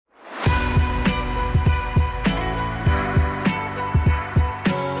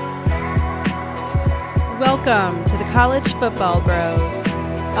Welcome to the College Football Bros,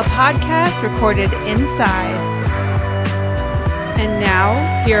 a podcast recorded inside. And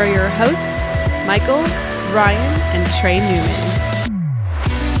now, here are your hosts, Michael, Ryan, and Trey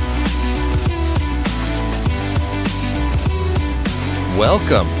Newman.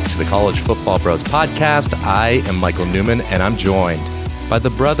 Welcome to the College Football Bros podcast. I am Michael Newman, and I'm joined by the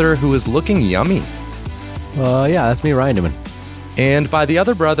brother who is looking yummy. Yeah, that's me, Ryan Newman. And by the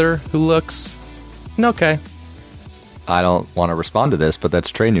other brother who looks okay. I don't want to respond to this, but that's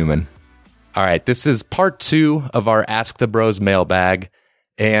Trey Newman. All right, this is part 2 of our Ask the Bros mailbag.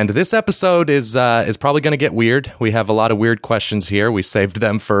 And this episode is probably going to get weird. We have a lot of weird questions here. We saved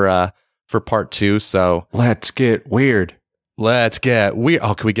them for part 2, so Let's get weird. Let's get weird.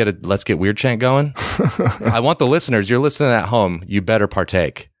 Oh, can we get a let's get weird chant going? I want the listeners, you're listening at home, you better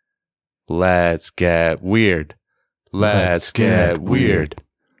partake. Let's get weird. Let's get weird.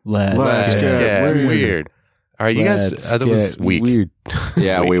 Let's get weird. All right, you guys, that was weak. Weird.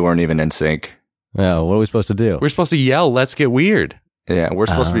 Yeah, we weren't even in sync. Oh, what are we supposed to do? We're supposed to yell, let's get weird. Yeah, we're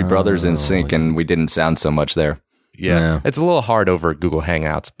supposed to be brothers in sync, Oh. and we didn't sound so much there. Yeah. It's a little hard over Google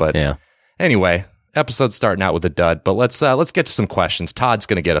Hangouts, but Yeah. anyway, episode's starting out with a dud, but let's get to some questions. Todd's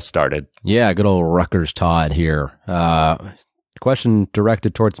going to get us started. Yeah, good old Rutgers Todd here. Question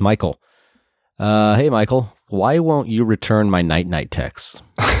directed towards Michael. Hey, Michael, why won't you return my night-night texts?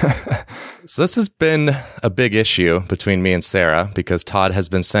 So this has been a big issue between me and Sarah because Todd has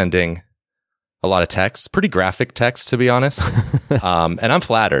been sending a lot of texts, pretty graphic texts, to be honest. And I'm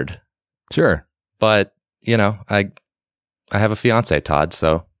flattered, Sure. but you know, I have a fiance, Todd,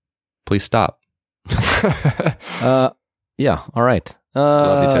 so please stop. Yeah, all right.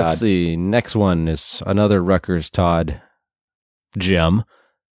 Love you, Todd. Let's see. Next one is another Rutgers Todd gem.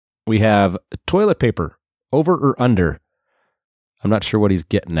 We have toilet paper, over or under. I'm not sure what he's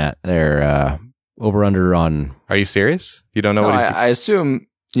getting at there. Over under on. Are you serious? You don't know No, what he's I assume,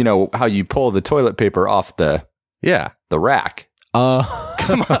 you know, how you pull the toilet paper off the Yeah. rack.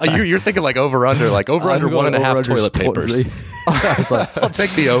 Come on. You're thinking like over under I'm going 1.5 over toilet under papers. I was like, I'll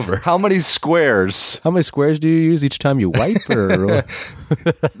take the over. How many squares? how many squares do you use each time you wipe? Or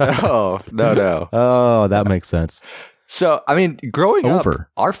No. oh, that makes sense. So, I mean, growing Over. up,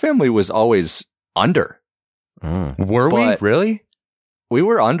 our family was always under. Were we? But- Really? We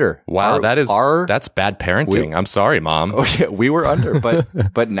were under. Wow, Our that's bad parenting. I'm sorry, Mom. Oh, yeah, we were under,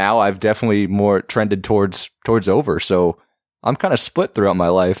 but now I've definitely more trended towards over. So I'm kind of split throughout my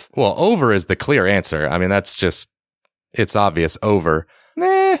life. Well, over is the clear answer. I mean, that's just, it's obvious. Over.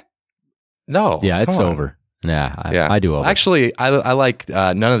 Nah. No. Yeah, it's come on. over. Yeah, Yeah. I do over. Actually, I like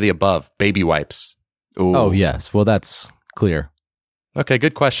none of the above. Baby wipes. Ooh. Oh, yes. Well, that's clear. Okay,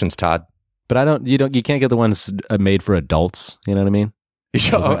 good questions, Todd. But you can't get the ones made for adults. You know what I mean?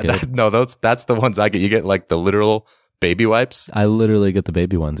 Oh, that's the ones I get. You get like the literal baby wipes. I literally get the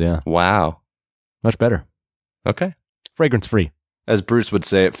baby ones. Yeah, Wow. much better. Okay. Fragrance free. As Bruce would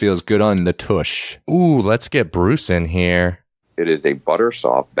say, it feels good on the tush. Ooh, let's get Bruce in here. It is a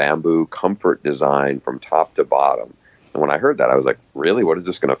buttersoft bamboo comfort design from top to bottom. And when I heard that, I was like, really? What is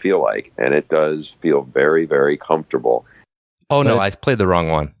this going to feel like? And it does feel very, very comfortable. Oh, no, But- I played the wrong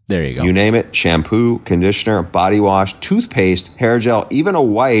one. There you go. You name it, shampoo, conditioner, body wash, toothpaste, hair gel, even a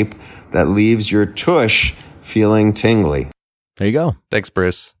wipe that leaves your tush feeling tingly. There you go. Thanks,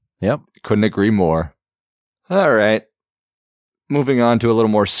 Bruce. Yep. Couldn't agree more. All right. Moving on to a little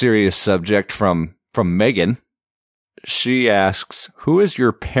more serious subject from Megan. She asks, who is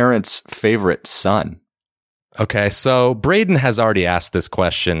your parents' favorite son? Okay, so Braden has already asked this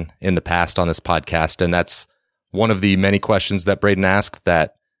question in the past on this podcast, and that's one of the many questions that Braden asked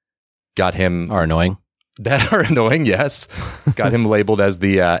that got him Are annoying. that are annoying. Yes, got him labeled as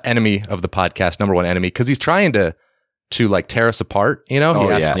the enemy of the podcast, number one enemy, because he's trying to like tear us apart. You know, he Oh,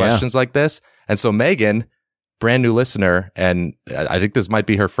 asks yeah. questions like this, and so Megan, brand new listener, and I think this might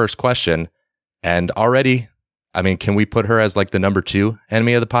be her first question, and already, I mean, can we put her as like the number 2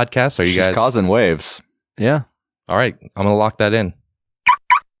 enemy of the podcast? Are you She's guys causing waves, Yeah. all right? I'm gonna lock that in.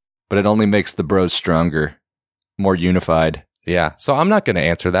 but it only makes the bros stronger, more unified. Yeah, so I'm not going to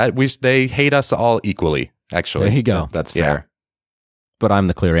answer that. They hate us all equally, actually. There you go. That's Yeah. fair. But I'm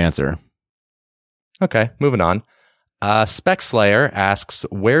the clear answer. Okay, moving on. Spec Slayer asks,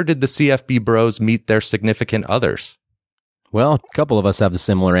 where did the CFB bros meet their significant others? Well, a couple of us have the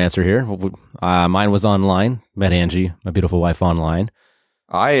similar answer here. Mine was online. Met Angie, my beautiful wife, online.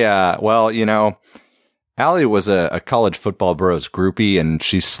 Well, you know, Allie was a college football bros groupie, and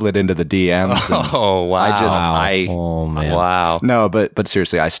she slid into the DMs. And Oh, wow. Oh, man. Wow. no, but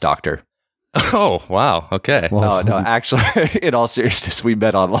seriously, I stalked her. Oh, wow. Okay. Well, No, actually, in all seriousness, we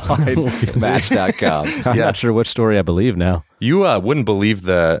met online. Match.com. I'm not sure which story I believe now. You wouldn't believe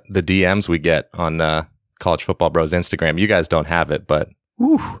the DMs we get on College Football Bros Instagram. You guys don't have it, but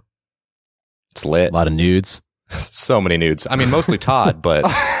it's lit. A lot of nudes. So many nudes. I mean, mostly Todd, but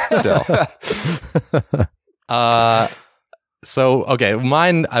still. So, okay,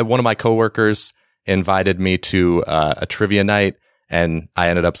 mine, one of my coworkers invited me to a trivia night, and I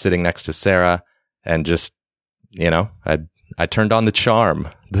ended up sitting next to Sarah, and just, I turned on the charm,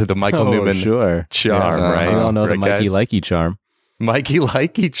 the Michael Newman sure. charm, right? We all know the Right, Mikey guys? Likey charm. Mikey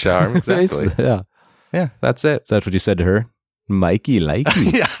Likey charm, exactly. Yeah. Yeah, that's it. So that's what you said to her? Mikey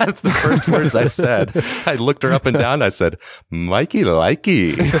Likey. Yeah, that's the first words I said. I looked her up and down. I said, Mikey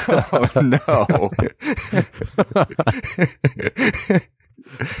Likey. Oh, no.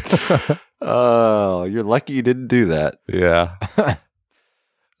 Oh, you're lucky you didn't do that. Yeah.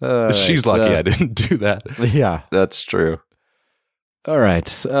 She's lucky I didn't do that. Yeah. That's true. All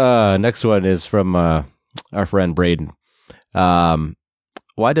right. Next one is from our friend Braden.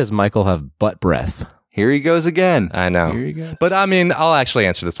 Why does Michael have butt breath? Here he goes again. I know. Here you go. But I mean, I'll actually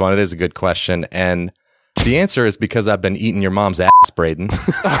answer this one. It is a good question. And the answer is because I've been eating your mom's ass, Braden.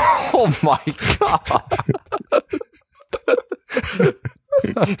 Oh, my God.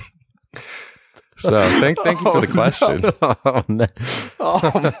 So thank you for the question. Oh, no.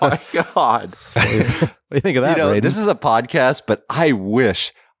 Oh, my God. What do you think of that, Braden? This is a podcast, but I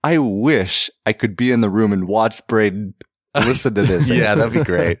wish I could be in the room and watch Braden listen to this. Yeah, that'd be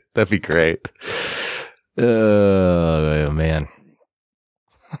great. That'd be great. Oh, man.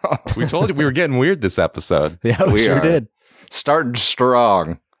 We told you we were getting weird this episode. Yeah, we sure are. did. Starting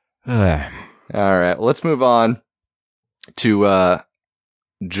strong. All right, let's move on to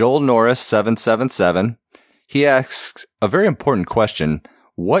Joel Norris 777. He asks a very important question: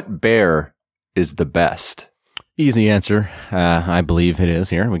 what bear is the best? Easy answer. I believe it is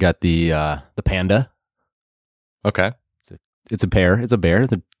here. We got the panda. Okay. It's a pair. It's a bear.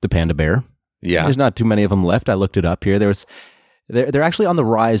 The panda bear. Yeah. There's not too many of them left. I looked it up here. They're actually on the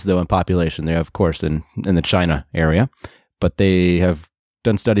rise though in population. They're of course in the China area, but they have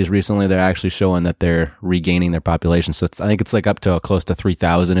done studies recently. They're actually showing that they're regaining their population. So I think it's like up to close to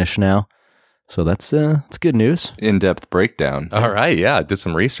 3,000-ish now. So that's good news. In-depth breakdown. All right. Yeah. I did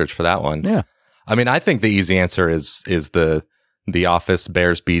some research for that one. Yeah. I mean, I think the easy answer is the Office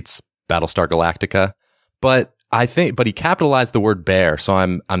Bears beats Battlestar Galactica, but he capitalized the word bear, so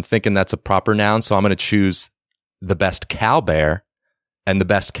I'm thinking that's a proper noun. So I'm going to choose the best cow bear, and the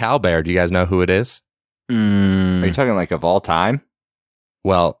best cow bear. Do you guys know who it is? Are you talking like of all time?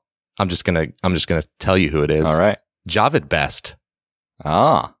 Well, I'm just gonna tell you who it is. All right. Javid Best,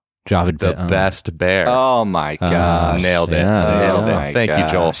 Ah. Javid, the best bear. Oh my gosh. Nailed it. Yeah. Nailed Oh my it. Thank you,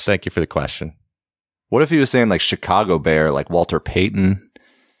 Joel. gosh. Thank you for the question. What if he was saying like Chicago Bear, like Walter Payton?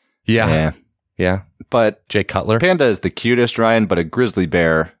 Yeah. But Jay Cutler. panda is the cutest, Ryan, but a grizzly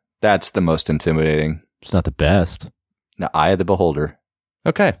bear, that's the most intimidating. It's not the best. The eye of the beholder.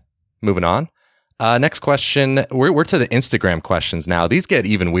 Okay, moving on. Next question. We're to the Instagram questions now. These get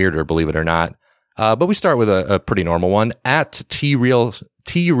even weirder, believe it or not. But we start with a pretty normal one. At T Real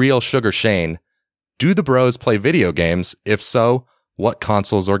Sugar Shane, do the bros play video games? If so, what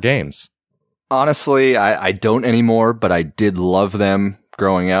consoles or games? Honestly, I don't anymore, but I did love them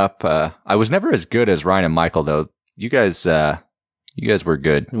growing up. I was never as good as Ryan and Michael, though. You guys were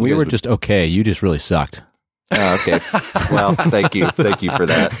good. We were just okay. You just really sucked. Oh, okay. Well, thank you for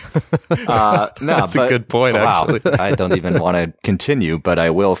that. No, That's a good point, wow, actually. I don't even want to continue, but I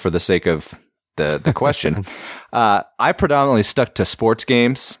will for the sake of the question. I predominantly stuck to sports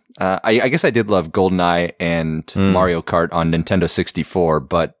games. I guess I did love GoldenEye and Mario Kart on Nintendo 64,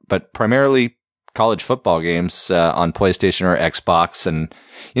 but primarily college football games on PlayStation or Xbox. And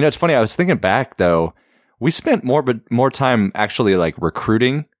it's funny. I was thinking back though, we spent more time actually like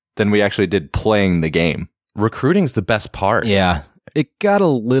recruiting than we actually did playing the game. Recruiting's the best part. Yeah. It got a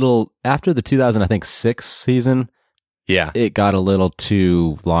little, after the 2006 season, Yeah. it got a little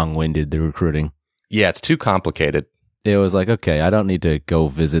too long-winded, the recruiting. Yeah, it's too complicated. It was like, okay, I don't need to go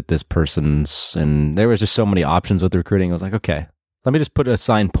visit this person's, and there was just so many options with the recruiting. I was like, okay, let me just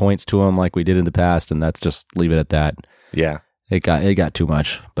assign points to them like we did in the past, and that's just leave it at that. Yeah. It got too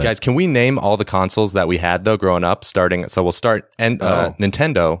much. But Guys, can we name all the consoles that we had though growing up? So we'll start, and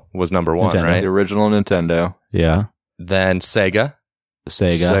Nintendo was number one, Nintendo. right? The original Nintendo. yeah, Then Sega.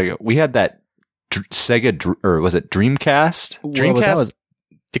 Sega. We had that Sega, or was it Dreamcast? Well, Dreamcast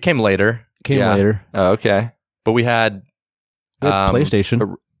it came later, came yeah. later. Oh, okay. but we had We had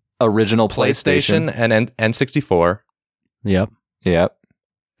PlayStation. Original PlayStation PlayStation. and N64. Yep. Yep.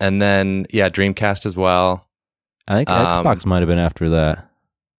 And then, Dreamcast as well. I think Xbox might have been after that.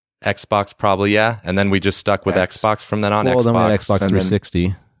 Xbox probably, yeah. And then we just stuck with Xbox from then on. Well, Xbox. then we had Xbox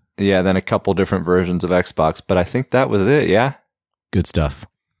 360. Then a couple different versions of Xbox. But I think that was it, yeah? Good stuff.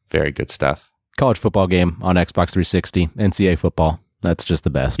 Very good stuff. College football game on Xbox 360. NCAA football. That's just the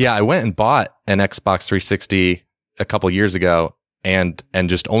best. Yeah, I went and bought an Xbox 360 a couple years ago and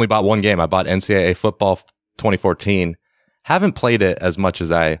just only bought one game. I bought NCAA football 2014. Haven't played it as much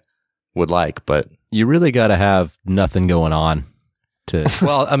as I would like, but... You really got to have nothing going on to...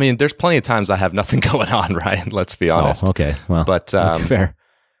 Well, I mean, there's plenty of times I have nothing going on, Ryan, let's be honest. Oh, okay. Well, but fair.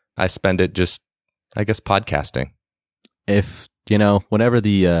 I spend it just, I guess, podcasting. If, whenever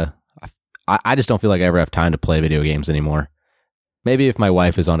the... I just don't feel like I ever have time to play video games anymore. Maybe if my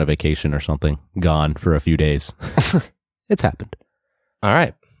wife is on a vacation or something, gone for a few days. It's happened. All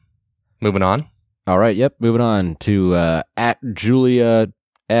right. Moving on. All right. Yep. Moving on to at Julia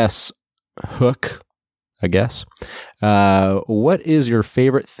S. Hook, I guess. What is your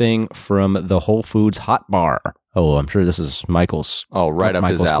favorite thing from the Whole Foods Hot Bar? Oh, I'm sure this is Michael's. Oh, right up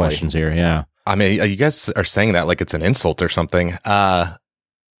his alley. Questions here. Yeah. I mean, you guys are saying that like it's an insult or something.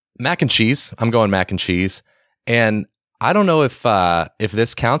 Mac and cheese. I'm going mac and cheese. And I don't know if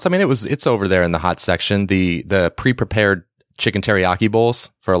this counts. I mean, it's over there in the hot section. The pre-prepared chicken teriyaki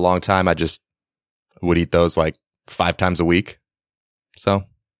bowls. For a long time, I just would eat those like 5 times a week. So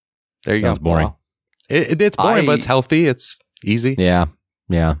there you Sounds go. Boring. Wow. It's boring, but it's healthy. It's easy. Yeah.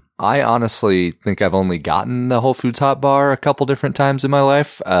 Yeah. I honestly think I've only gotten the Whole Foods Hot Bar a couple different times in my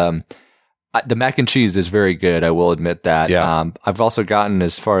life. The mac and cheese is very good. I will admit that. Yeah. I've also gotten,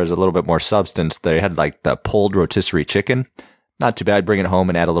 as far as a little bit more substance, they had like the pulled rotisserie chicken. Not too bad. Bring it home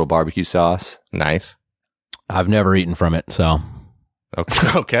and add a little barbecue sauce. Nice. I've never eaten from it, so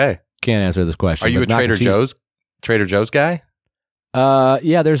Okay. can't answer this question. Are you a But mac and Trader Joe's guy?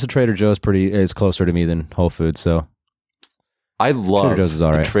 Yeah, there's a Trader Joe's is closer to me than Whole Foods, so I love Trader Joe's is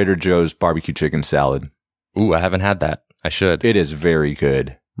all the right. Trader Joe's barbecue chicken salad. Ooh, I haven't had that. I should. It is very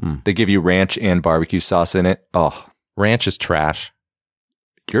good. They give you ranch and barbecue sauce in it. Oh, Ranch is trash.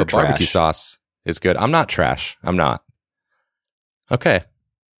 you're But barbecue trash. sauce is good. I'm not trash. I'm not. Okay.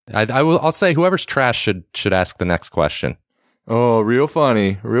 I'll say whoever's trash should ask the next question. Oh, real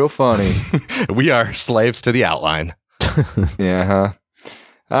funny. Real funny. We are slaves to the outline. Yeah, huh?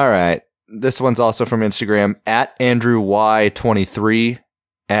 All right. This one's also from Instagram. At AndrewY23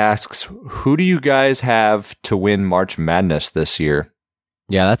 asks, who do you guys have to win March Madness this year?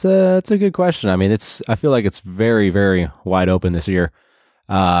 Yeah, that's a good question. I mean, I feel like it's very, very wide open this year.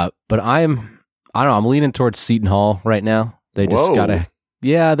 But I don't know, I'm leaning towards Seton Hall right now. They just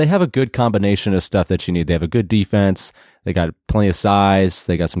they have a good combination of stuff that you need. They have a good defense. They got plenty of size.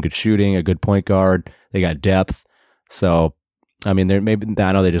 They got some good shooting, a good point guard. They got depth. So, I mean,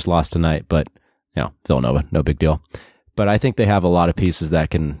 I know they just lost tonight, but Villanova, no big deal. But I think they have a lot of pieces that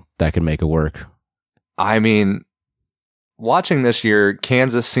can make it work. I mean, watching this year,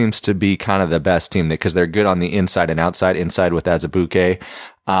 Kansas seems to be kind of the best team because they're good on the inside and outside. Inside with Azubuike.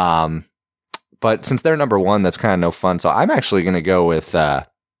 But since they're number one, that's kind of no fun. So I'm actually going to go with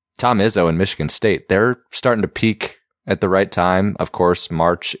Tom Izzo in Michigan State. They're starting to peak at the right time. Of course,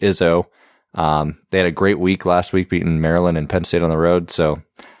 March, Izzo. They had a great week last week, beating Maryland and Penn State on the road. So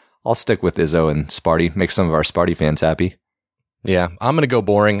I'll stick with Izzo and Sparty. Make some of our Sparty fans happy. Yeah, I'm going to go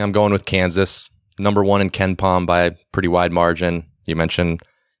boring. I'm going with Kansas. Number one in KenPom by a pretty wide margin. You mentioned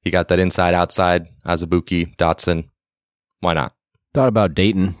you got that inside-outside, Azubuike, Dotson. Why not? Thought about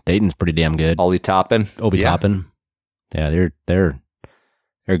Dayton. Dayton's pretty damn good. Obi Toppin. Yeah, they're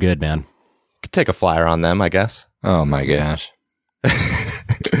good, man. Could take a flyer on them, I guess. Oh my gosh.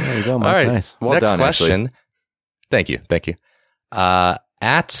 There you go, Mike. All right. Nice. Well Next done, question. Thank you.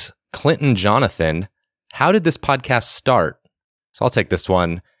 At Clinton Jonathan, how did this podcast start? So I'll take this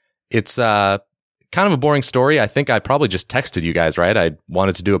one. It's kind of a boring story. I think I probably just texted you guys, right? I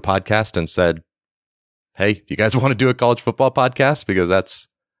wanted to do a podcast and said, hey, you guys want to do a college football podcast? Because that's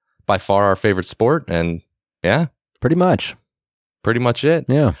by far our favorite sport. And yeah, Pretty much it.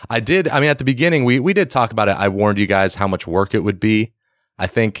 Yeah. I mean, at the beginning, we did talk about it. I warned you guys how much work it would be. I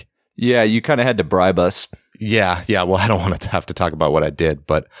think. Yeah, you kind of had to bribe us. Yeah. Well, I don't want to have to talk about what I did,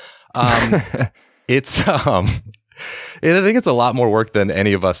 but it's I think it's a lot more work than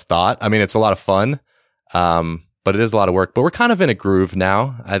any of us thought. I mean, it's a lot of fun, but it is a lot of work. But we're kind of in a groove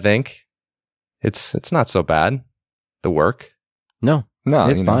now. I think it's not so bad. The work. No,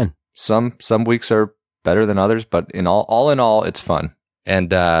 it's fine. Some weeks are better than others, but all in all, it's fun. And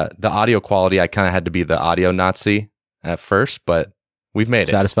the audio quality, I kind of had to be the audio Nazi at first, but we've made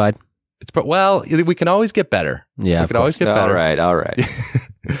it. Satisfied? well, we can always get better. Yeah, we can always get better. All right.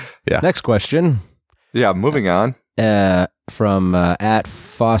 Yeah. Next question. Yeah, moving on. From at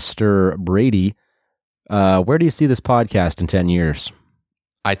Foster Brady. Where do you see this podcast in 10 years?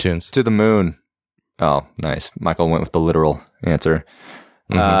 iTunes. To the moon. Oh, nice. Michael went with the literal answer.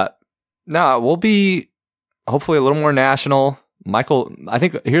 No, we'll be hopefully a little more national. Michael, I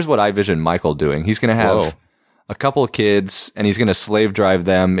think here's what I vision Michael doing. He's going to have a couple of kids, and he's going to slave drive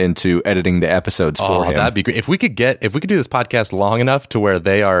them into editing the episodes for him. That'd be great. If we could do this podcast long enough to where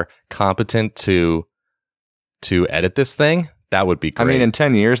they are competent to edit this thing, that would be great. I mean, in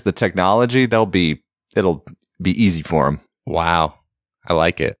 10 years, the technology, it'll be easy for them. Wow. I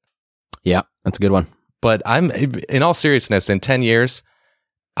like it. Yeah, that's a good one. But in all seriousness, in 10 years,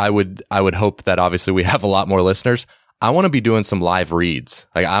 I would hope that obviously we have a lot more listeners. I want to be doing some live reads.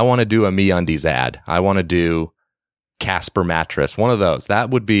 Like I want to do a MeUndies ad. I want to do Casper mattress. One of those.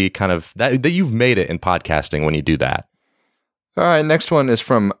 That would be kind of that you've made it in podcasting when you do that. All right. Next one is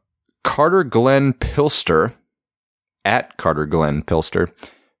from Carter Glenn Pilster at Carter Glenn Pilster.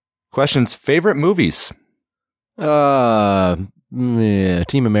 Questions: favorite movies? Team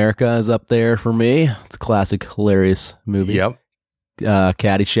America is up there for me. It's a classic, hilarious movie. Yep.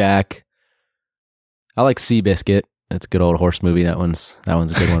 Caddyshack. I like Seabiscuit. It's a good old horse movie. That one's a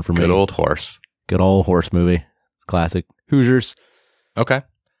good one for me. Good old horse. Good old horse movie. Classic. Hoosiers. Okay.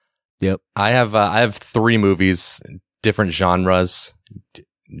 Yep. I have 3 movies, different genres,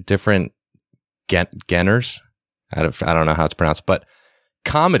 different genres. I don't know how it's pronounced, but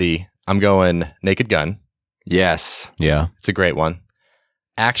comedy, I'm going Naked Gun. Yes. Yeah. It's a great one.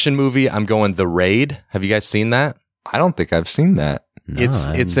 Action movie, I'm going The Raid. Have you guys seen that? I don't think I've seen that. No,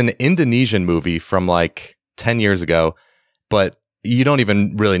 It's an Indonesian movie from like 10 years ago, but you don't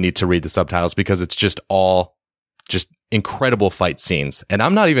even really need to read the subtitles because it's just all just incredible fight scenes. And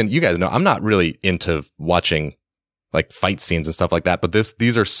I'm not even, you guys know, I'm not really into watching like fight scenes and stuff like that, but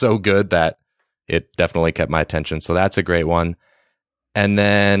these are so good that it definitely kept my attention. So that's a great one. And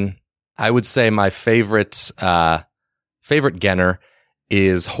then I would say my favorite genre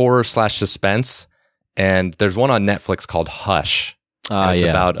is horror / suspense. And there's one on Netflix called Hush. It's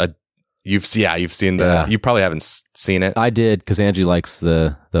about you've seen you probably haven't seen it. I did because Angie likes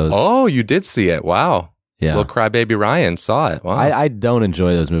those. Oh, you did see it. Wow. Yeah. Little crybaby Ryan saw it. Wow. I don't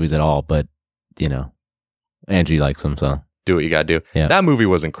enjoy those movies at all, but Angie likes them, so do what you got to do. Yeah. That movie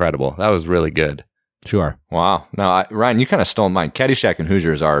was incredible. That was really good. Sure. Wow. No, Ryan, you kind of stole mine. Caddyshack and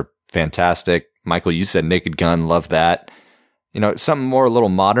Hoosiers are fantastic. Michael, you said Naked Gun. Love that. Something more a little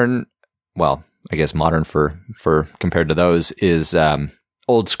modern. Well, I guess modern for compared to those is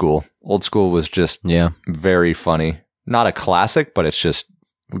Old School. Old School was just very funny. Not a classic, but it's just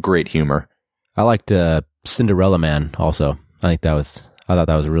great humor. I liked Cinderella Man also. I thought that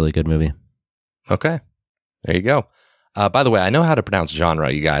was a really good movie. Okay. There you go. By the way, I know how to pronounce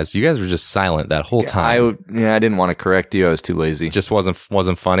genre, you guys. You guys were just silent that whole time. I didn't want to correct you. I was too lazy. Just wasn't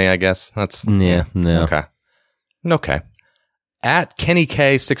funny, I guess. That's no. Okay. At Kenny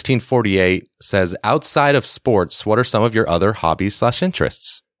K 1648 says, outside of sports, what are some of your other hobbies /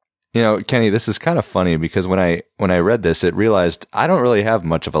 interests? Kenny, this is kind of funny because when I read this, it realized I don't really have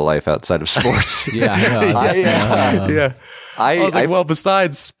much of a life outside of sports. Yeah, I know. I was like, well,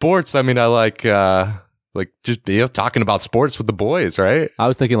 besides sports, I mean, I like just talking about sports with the boys, right? I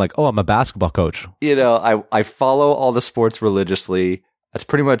was thinking like, I'm a basketball coach. I follow all the sports religiously. That's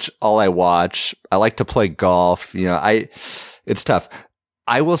pretty much all I watch. I like to play golf. It's tough.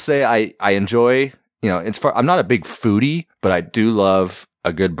 I will say I enjoy, I'm not a big foodie, but I do love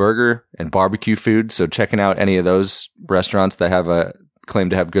a good burger and barbecue food. So checking out any of those restaurants that have a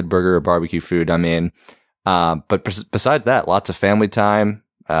claim to have good burger or barbecue food, I'm in. But besides that, lots of family time,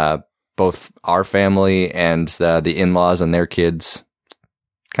 both our family and the in-laws and their kids.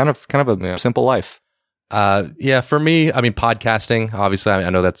 Kind of a simple life. For me, I mean, podcasting, obviously, I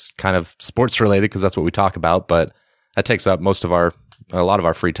know that's kind of sports related because that's what we talk about, but that takes up a lot of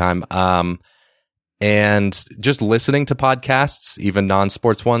our free time. And just listening to podcasts, even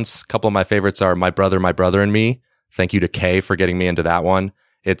non-sports ones. A couple of my favorites are My Brother and Me. Thank you to Kay for getting me into that one.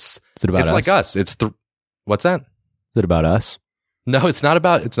 It's like us. What's that? Is it about us? No, it's not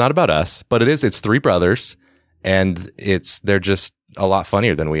about us, but it's 3 brothers and they're just a lot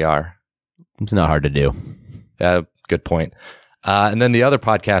funnier than we are. It's not hard to do. Good point. And then the other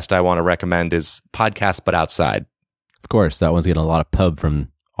podcast I want to recommend is Podcast But Outside. Of course, that one's getting a lot of pub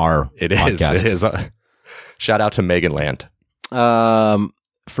from our podcast. It is. Shout out to Megan Land.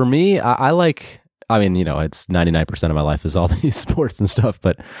 For me, I like, it's 99% of my life is all these sports and stuff,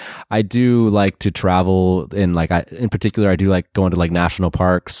 but I do like to travel in particular, I do like going to like national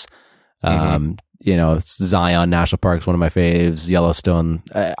parks. Zion National Park is one of my faves. Yellowstone.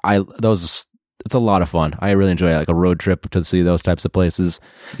 It's a lot of fun. I really enjoy like a road trip to see those types of places.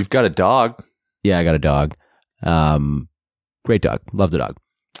 You've got a dog. Yeah, I got a dog. Great dog. Love the dog.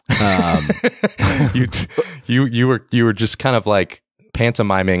 You were just kind of like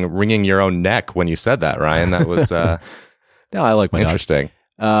pantomiming, wringing your own neck when you said that, Ryan. That was no, I like my interesting.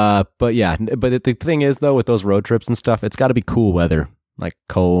 But the thing is though, with those road trips and stuff, it's got to be cool weather, like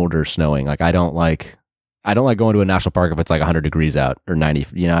cold or snowing. Like I don't like going to a national park if it's like 100 degrees out or 90.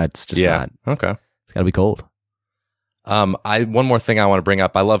 It's just not. Okay. It's got to be cold. One more thing I want to bring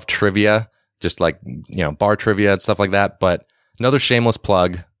up. I love trivia, just like bar trivia and stuff like that. But another shameless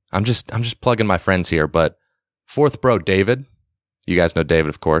plug. I'm just plugging my friends here. But fourth bro David, you guys know David,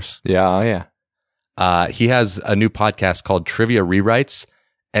 of course. Yeah. He has a new podcast called Trivia Rewrites,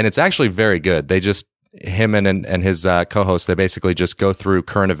 and it's actually very good. Him and his co-host, they basically just go through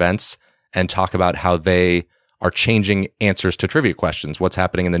current events and talk about how they are changing answers to trivia questions, what's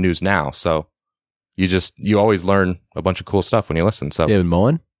happening in the news now. So you always learn a bunch of cool stuff when you listen. So David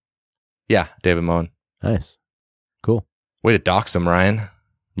Moen? Yeah, David Moen. Nice. Cool. Way to dox him, Ryan.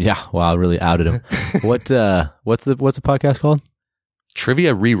 Yeah, wow, I really outed him. What's the podcast called?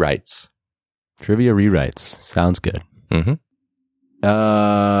 Trivia Rewrites. Trivia Rewrites. Sounds good. Mm-hmm.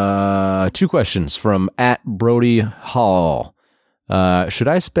 2 questions from @BrodyHall. Should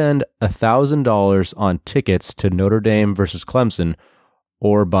I spend $1,000 on tickets to Notre Dame versus Clemson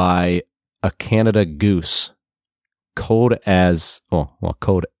or buy a Canada Goose cold AF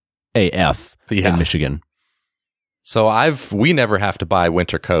in Michigan? So we never have to buy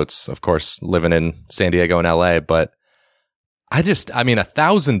winter coats, of course, living in San Diego and LA, but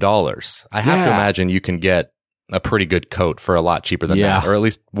 $1,000. I have to imagine you can get a pretty good coat for a lot cheaper than that, or at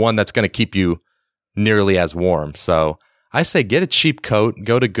least one that's going to keep you nearly as warm. So I say get a cheap coat,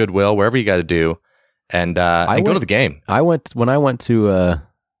 go to Goodwill, wherever you got to do, and go to the game. When I went to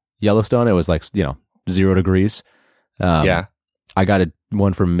Yellowstone, it was like 0 degrees. I got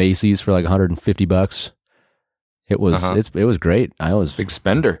one from Macy's for like $150. It was it was great. I was big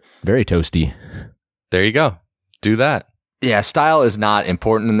spender, very toasty. There you go. Do that. Yeah, style is not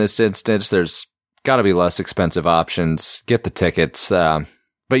important in this instance. There's got to be less expensive options. Get the tickets. But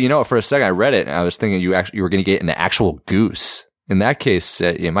for a second I read it and I was thinking you were going to get an actual goose. In that case,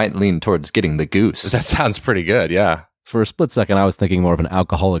 you might lean towards getting the goose. That sounds pretty good. Yeah. For a split second, I was thinking more of an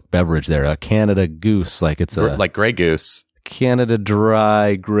alcoholic beverage there, a Canada Goose, like it's like Grey Goose, Canada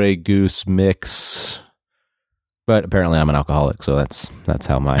Dry Grey Goose mix. But apparently, I'm an alcoholic, so that's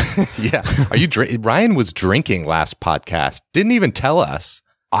how my yeah. Are you? Ryan was drinking last podcast. Didn't even tell us.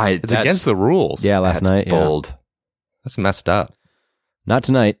 It's against the rules. Yeah, last night. Bold. Yeah. That's messed up. Not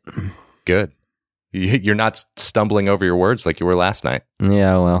tonight. Good. You're not stumbling over your words like you were last night.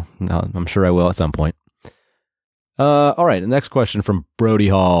 Yeah, well, no, I'm sure I will at some point. All right, the next question from Brody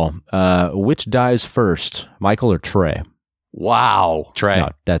Hall. Which dies first, Michael or Trey? Wow. Trey. No,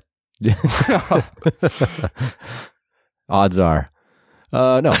 that... Odds are.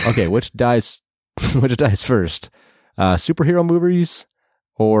 No, okay, which dies first? Superhero movies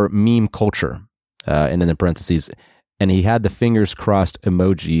or meme culture? And then in parentheses... And he had the fingers crossed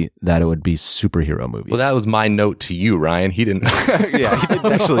emoji that it would be superhero movies. Well, that was my note to you, Ryan. He didn't. Yeah, he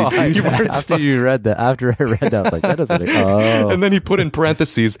didn't actually do that. After I read that, I was like, that doesn't. Oh. And then he put in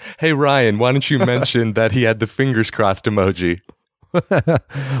parentheses, "Hey Ryan, why don't you mention that he had the fingers crossed emoji?"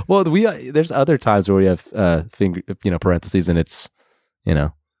 Well, there's other times where we have parentheses, and it's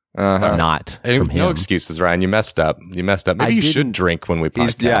not from him. No excuses, Ryan. You messed up. Maybe you should drink when we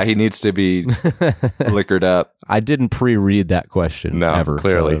podcast. Yeah, he needs to be liquored up. I didn't pre-read that question ever.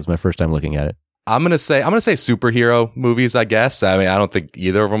 Clearly. So it was my first time looking at it. I'm gonna say superhero movies, I guess. I mean, I don't think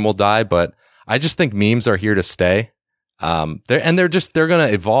either of them will die, but I just think memes are here to stay. They're gonna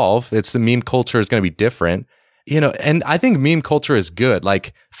evolve. The meme culture is gonna be different. And I think meme culture is good.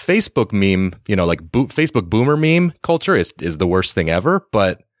 Like Facebook meme, Facebook boomer meme culture is the worst thing ever.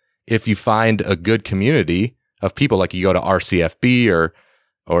 But if you find a good community of people, like you go to RCFB or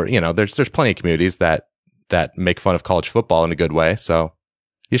there's plenty of communities that make fun of college football in a good way. So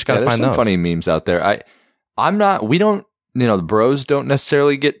you just got to find some those funny memes out there. The bros don't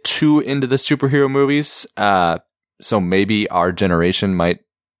necessarily get too into the superhero movies. So maybe our generation might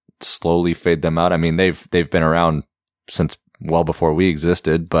slowly fade them out. I mean, they've been around since well before we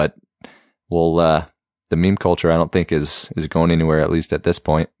existed, but the meme culture I don't think is going anywhere, at least at this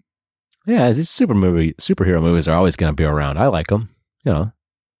point. Yeah, these superhero movies are always going to be around. I like them. They're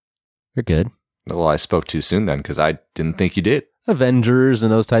good. Well, I spoke too soon then because I didn't think you did. Avengers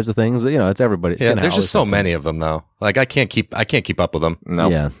and those types of things. You know, it's everybody. Yeah, there's just so many of them though. Like I can't keep up with them. No.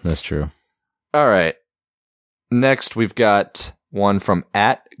 Yeah, that's true. All right. Next, we've got one from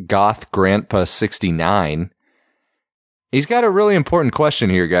 @GothGrandpa69. He's got a really important question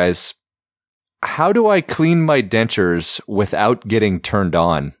here, guys. How do I clean my dentures without getting turned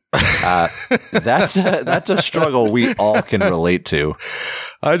on? That's a struggle we all can relate to.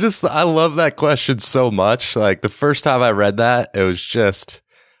 I love that question so much. Like the first time I read that, it was just,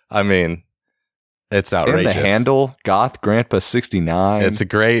 I mean, it's outrageous. And the handle, GothGrandpa69. It's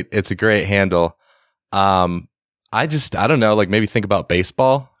a great handle. I don't know, like maybe think about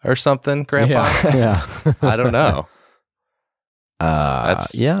baseball or something, Grandpa. Yeah. I don't know.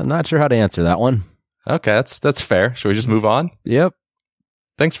 Yeah, not sure how to answer that one. Okay, that's fair. Should we just move on? Yep.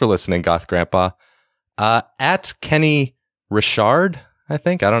 Thanks for listening, Goth Grandpa. At Kenny Richard, I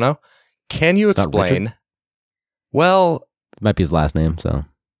think. I don't know. Can you explain? Well, it might be his last name, so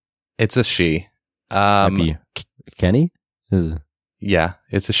it's a she. Might be Kenny? Yeah,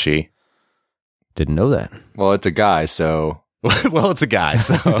 it's a she. Didn't know that. Well, it's a guy, so. Well, it's a guy,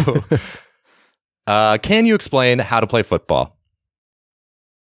 so. Can you explain how to play football?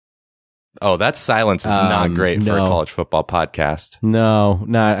 Oh, that silence is not great for a college football podcast. No,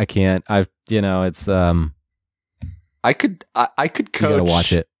 I can't. It's I could coach you gotta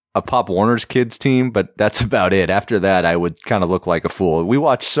watch it. A Pop Warner's kids team, but that's about it. After that, I would kind of look like a fool. We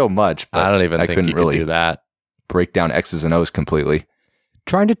watched so much, but I don't even think couldn't you really could do that. Break down X's and O's completely.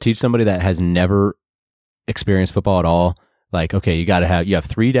 Trying to teach somebody that has never experienced football at all, like, okay, you have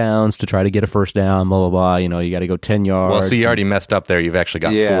 3 downs to try to get a first down, blah, blah, blah. You know, you got to go 10 yards. Well, so you already messed up there. You've actually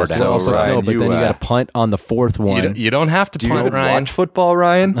got 4 downs. So, Ryan, no, but then you got to punt on the 4th one. You don't have to do punt, you Ryan. watch football,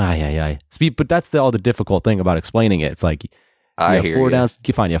 Ryan? But that's all the difficult thing about explaining it. It's like, I hear 4 you. downs.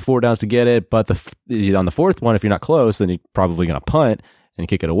 You have 4 downs to get it, but on the 4th one, if you're not close, then you're probably going to punt and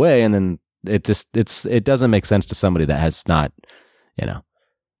kick it away, and then it doesn't make sense to somebody that has not,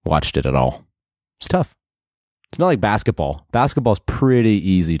 watched it at all. It's tough. It's not like basketball. Basketball's pretty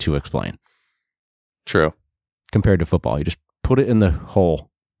easy to explain. True. Compared to football, you just put it in the hole.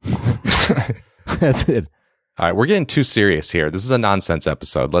 That's it. All right, we're getting too serious here. This is a nonsense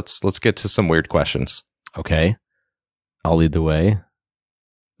episode. Let's get to some weird questions. Okay. I'll lead the way.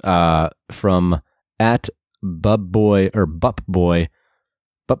 From @Bupboy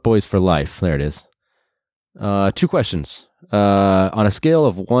for life. There it is. 2 questions. On a scale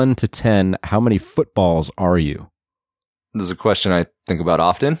of 1 to 10, how many footballs are you? This is a question I think about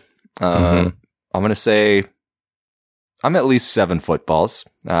often. I'm going to say I'm at least 7 footballs.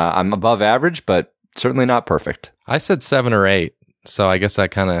 I'm above average, but certainly not perfect. I said 7 or 8, so I guess I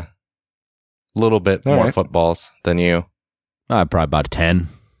kind of a little bit All more right. footballs than you. Probably about 10.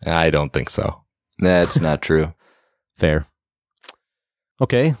 I don't think so. That's not true. Fair.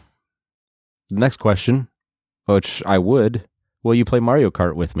 Okay. The next question, which I would, will you play Mario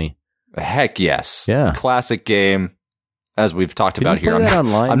Kart with me? Heck yes. Yeah. Classic game, as we've talked Can about you play here. that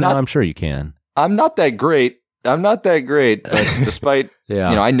online? I'm No, not- I'm sure you can. I'm not that great. But despite,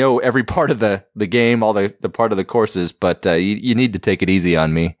 Yeah. I know every part of the game, all the part of the courses, but you need to take it easy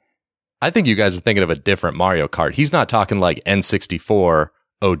on me. I think you guys are thinking of a different Mario Kart. He's not talking like N64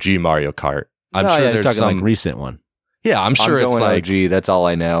 OG Mario Kart. I'm sure you're there's talking some like recent one. Yeah, I'm sure I'm it's going like OG, that's all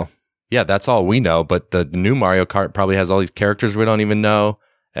I know. yeah, that's all we know. But the new Mario Kart probably has all these characters we don't even know,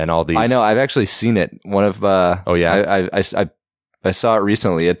 and all these. I know. I've actually seen it. One of Oh, yeah? I saw it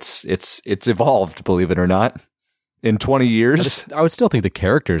recently. It's evolved, believe it or not, in 20 years. I would still think the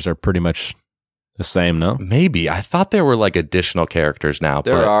characters are pretty much the same, no? Maybe I thought there were like additional characters now.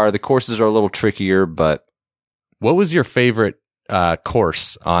 There but are. The courses are a little trickier, but What was your favorite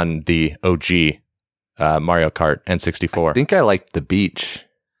course on the OG Mario Kart N64? I think I liked the beach.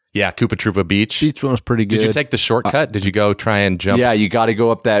 Yeah, Koopa Troopa Beach. Each one was pretty good. Did you take the shortcut? Did you go try and jump? Yeah, you got to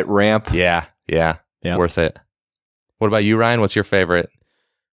go up that ramp. Yeah. Yeah. Worth it. What about you, Ryan? What's your favorite?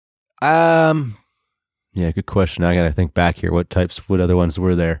 Yeah, good question. I got to think back here. What other ones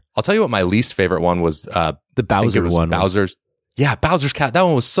were there? I'll tell you what my least favorite one was. The I think it Bowser was one. Bowser's. Yeah, Bowser's Cat. That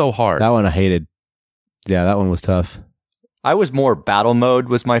one was so hard. That one I hated. Yeah, that one was tough. I was more battle mode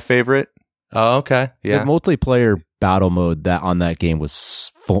was my favorite. Oh, okay. The Yeah. multiplayer battle mode that on that game was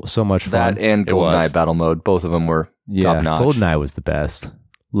so much fun. That and It was. GoldenEye battle mode. Both of them were Yeah, top notch. GoldenEye was the best.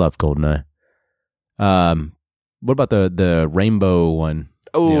 Love GoldenEye. What about the Rainbow one?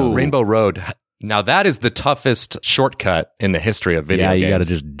 Oh, Yeah, Rainbow Road. Now that is the toughest shortcut in the history of video yeah, games. you got to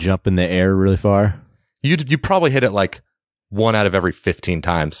just jump in the air really far. You probably hit it like 1 out of every 15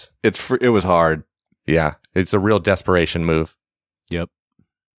 times. it was hard. Yeah, it's a real desperation move. Yep.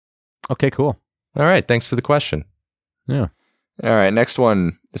 Okay, cool. All right, thanks for the question. Yeah. All right, next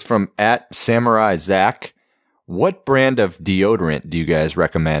one is from @SamuraiZach. What brand of deodorant do you guys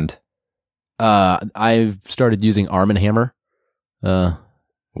recommend? I've started using Arm & Hammer.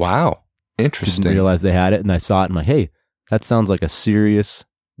 Wow. Interesting. Didn't realize they had it, and I saw it, and I'm like, hey, that sounds like a serious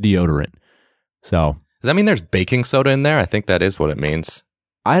deodorant. So Does that mean there's baking soda in there? I think that is what it means.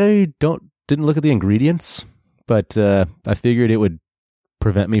 I didn't look at the ingredients, but I figured it would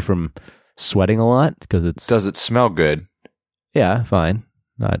prevent me from sweating a lot because it's Does it smell good? yeah, fine,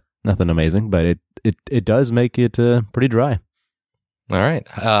 nothing amazing, but it does make it pretty dry. All right.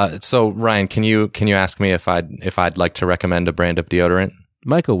 So Ryan, can you ask me if I'd like to recommend a brand of deodorant?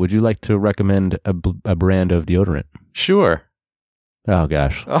 Michael, would you like to recommend a brand of deodorant? Sure. Oh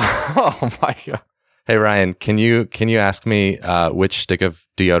gosh, Oh my God. Hey Ryan, can you ask me which stick of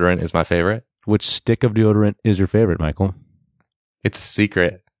deodorant is my favorite? which stick of deodorant is your favorite, Michael? It's a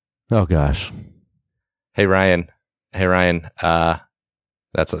secret. Oh gosh, Hey Ryan. That's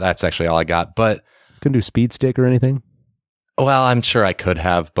actually all I got. But couldn't do Speed Stick or anything. well, I'm sure I could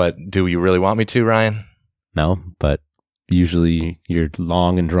have, but do you really want me to, Ryan? No, but usually you're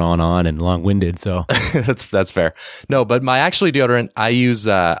long and drawn on and long-winded, so that's fair. No, but my actually deodorant, I use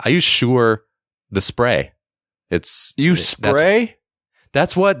Shure the spray. You spray?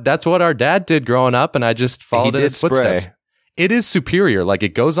 That's what our dad did growing up, and I just followed in his footsteps. It is superior. Like,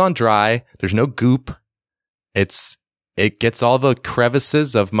 it goes on dry. There's no goop. It gets all the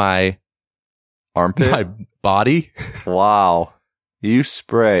crevices of my Armpit? my body. Wow. You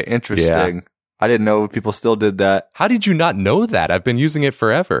spray. Interesting. Yeah. I didn't know people still did that. How did you not know that? I've been using it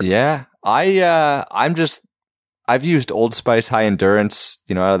forever. Yeah. I've used Old Spice High Endurance,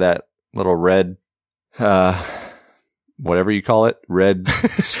 out of that little red, whatever you call it, red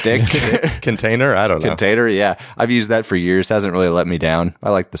stick Container? I don't know. container. Yeah. I've used that for years. Hasn't really let me down. I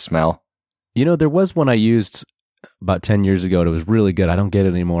like the smell. there was one I used about 10 years ago. And it was really good. I don't get it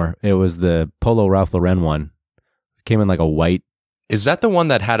anymore. It was the Polo Ralph Lauren one. It came in like a white. Is that the one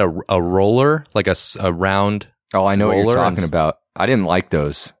that had a roller, like a round? Oh, I know what roller you're talking about. I didn't like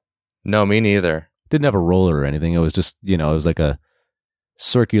those. No, me neither. Didn't have a roller or anything. It was just, it was like a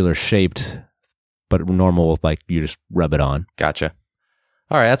circular shaped, but normal, like you just rub it on. Gotcha.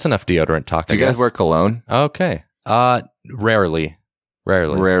 All right, that's enough deodorant talk. Do you guys wear cologne? Okay. Rarely.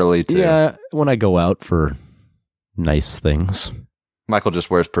 Rarely, too. Yeah, when I go out for nice things. Michael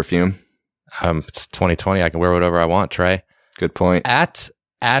just wears perfume. It's 2020. I can wear whatever I want, Trey. Good point. At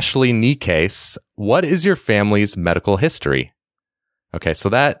Ashley Kneecase, what is your family's medical history? Okay, so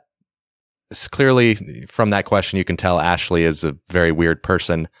that is clearly, from that question, you can tell Ashley is a very weird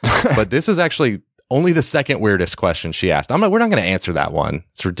person. But this is actually only the second weirdest question she asked. We're not going to answer that one.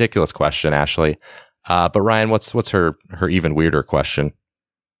 It's a ridiculous question, Ashley. But Ryan, what's her even weirder question?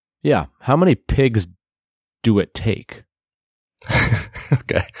 Yeah. How many pigs do it take?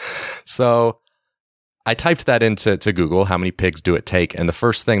 Okay. So I typed that into Google, how many pigs do it take? And the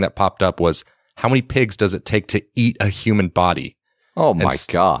first thing that popped up was, how many pigs does it take to eat a human body? Oh my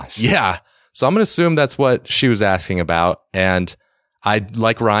gosh. Yeah. So I'm going to assume that's what she was asking about. And I,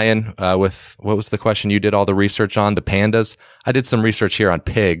 like Ryan, with, what was the question you did all the research on? The pandas. I did some research here on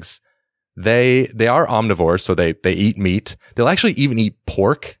pigs. They are omnivores, so they eat meat. They'll actually even eat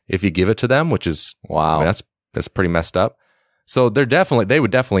pork if you give it to them, which is, wow. I mean, that's pretty messed up. So they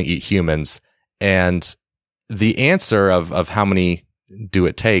would definitely eat humans. And the answer of how many do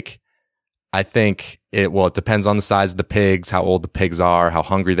it take, I think it depends on the size of the pigs, how old the pigs are, how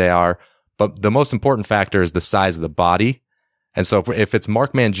hungry they are. But the most important factor is the size of the body. And so if it's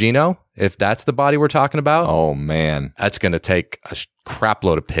Mark Mangino, if that's the body we're talking about, oh man, that's going to take a crap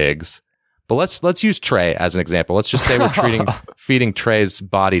load of pigs. But let's use Trey as an example. Let's just say we're feeding Trey's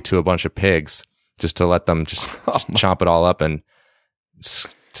body to a bunch of pigs just to let them just chomp it all up and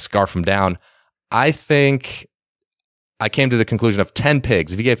scarf them down. I think I came to the conclusion of 10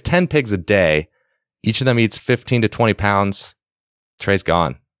 pigs. If you gave 10 pigs a day, each of them eats 15 to 20 pounds, Trey's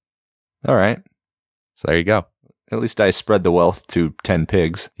gone. All right. So there you go. At least I spread the wealth to 10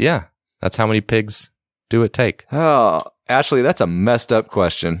 pigs. Yeah. That's how many pigs do it take. Oh, Ashley, that's a messed up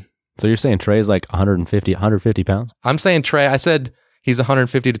question. So you're saying Trey's like 150 pounds? I'm saying Trey, I said he's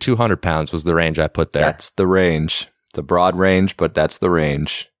 150 to 200 pounds was the range I put there. That's the range. It's a broad range, but that's the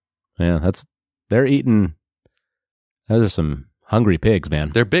range. Yeah, they're eating. Those are some hungry pigs,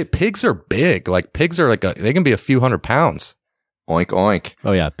 man. They're big. Pigs are big. Like pigs are they can be a few 100 pounds. Oink, oink.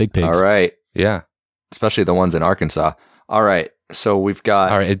 Oh yeah, big pigs. All right. Yeah. Especially the ones in Arkansas. All right. So we've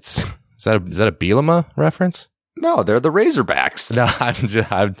got. All right. Is that a Bielema reference? No, they're the Razorbacks. No,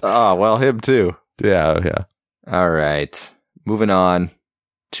 I'm oh, well, him too. Yeah. All right. Moving on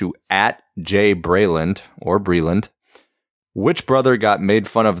to @J Breland or Breland. Which brother got made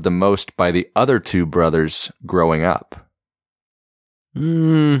fun of the most by the other two brothers growing up?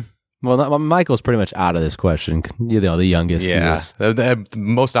 Well, Michael's pretty much out of this question. You know, the youngest. Yeah. The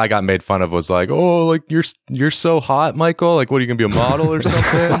most I got made fun of was like, oh, like you're so hot, Michael. Like, what, are you going to be a model or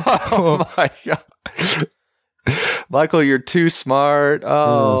something? Oh my God. Michael, you're too smart.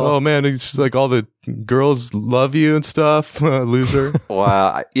 Oh man, it's like all the girls love you and stuff. Loser.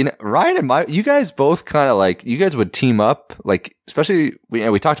 Wow. You know, Ryan and Mike, you guys both kind of like, you guys would team up, like, especially,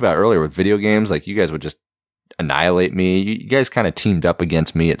 we talked about it earlier with video games, like you guys would just annihilate me. You guys kind of teamed up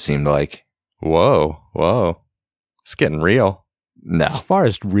against me, it seemed like. Whoa. It's getting real. No. As far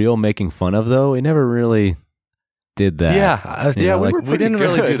as real making fun of, though, we never really did that. Yeah. we were we didn't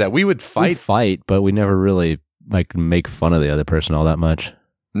pretty really good. do that. We would We'd fight. fight, but we never really like make fun of the other person all that much.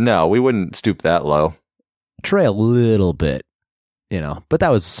 No, we wouldn't stoop that low. Trey a little bit, you know, but that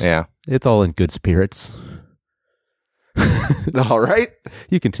was, Yeah. it's all in good spirits. All right.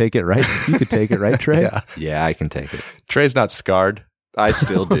 You can take it, right? You can take it, right, Trey? Yeah. Yeah, I can take it. Trey's not scarred. I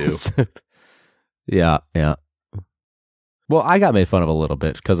still do. Yeah. Well, I got made fun of a little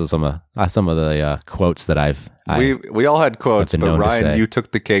bit because of some of the quotes that We all had quotes, I've been but known to Ryan, say. you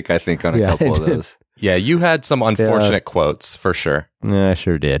took the cake, I think, on a Yeah, couple I of did. those. Yeah, you had some unfortunate quotes for sure. I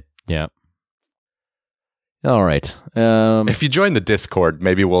sure did. Yeah. All right. If you join the Discord,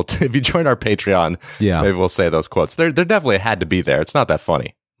 maybe if you join our Patreon, Yeah. maybe we'll say those quotes. They're definitely had to be there. It's not that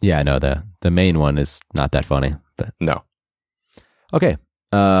funny. Yeah, I know the main one is not that funny, but No. okay.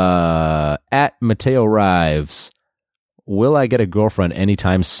 At Mateo Rives, will I get a girlfriend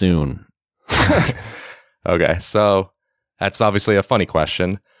anytime soon? Okay, so that's obviously a funny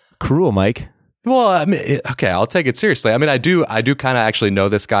question. Cruel, Mike. Well, I mean, okay, I'll take it seriously. I mean, I do kind of actually know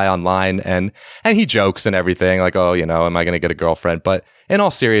this guy online, and he jokes and everything, like, oh, you know, am I going to get a girlfriend? But in all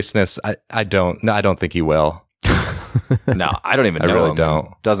seriousness, I don't think he will. No, I don't even I know really him. don't.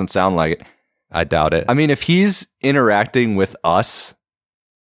 Doesn't sound like it. I doubt it. I mean, if he's interacting with us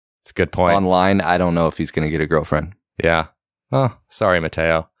It's a good point. online, I don't know if he's going to get a girlfriend. Yeah. Oh, sorry,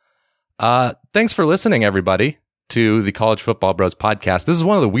 Mateo. Thanks for listening, everybody, to the College Football Bros podcast. This is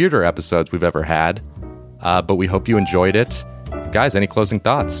one of the weirder episodes we've ever had, but we hope you enjoyed it. Guys, any closing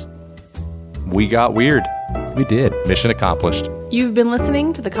thoughts? We got weird. We did. Mission accomplished. You've been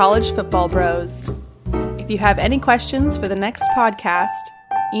listening to the College Football Bros. If you have any questions for the next podcast,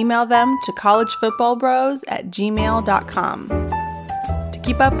 email them to collegefootballbros@gmail.com. To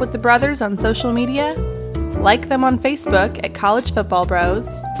keep up with the brothers on social media, like them on Facebook at College Football Bros,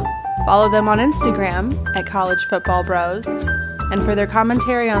 follow them on Instagram at College Football Bros, and for their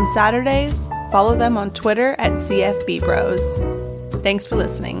commentary on Saturdays, follow them on Twitter at CFB Bros. Thanks for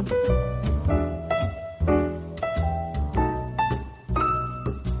listening.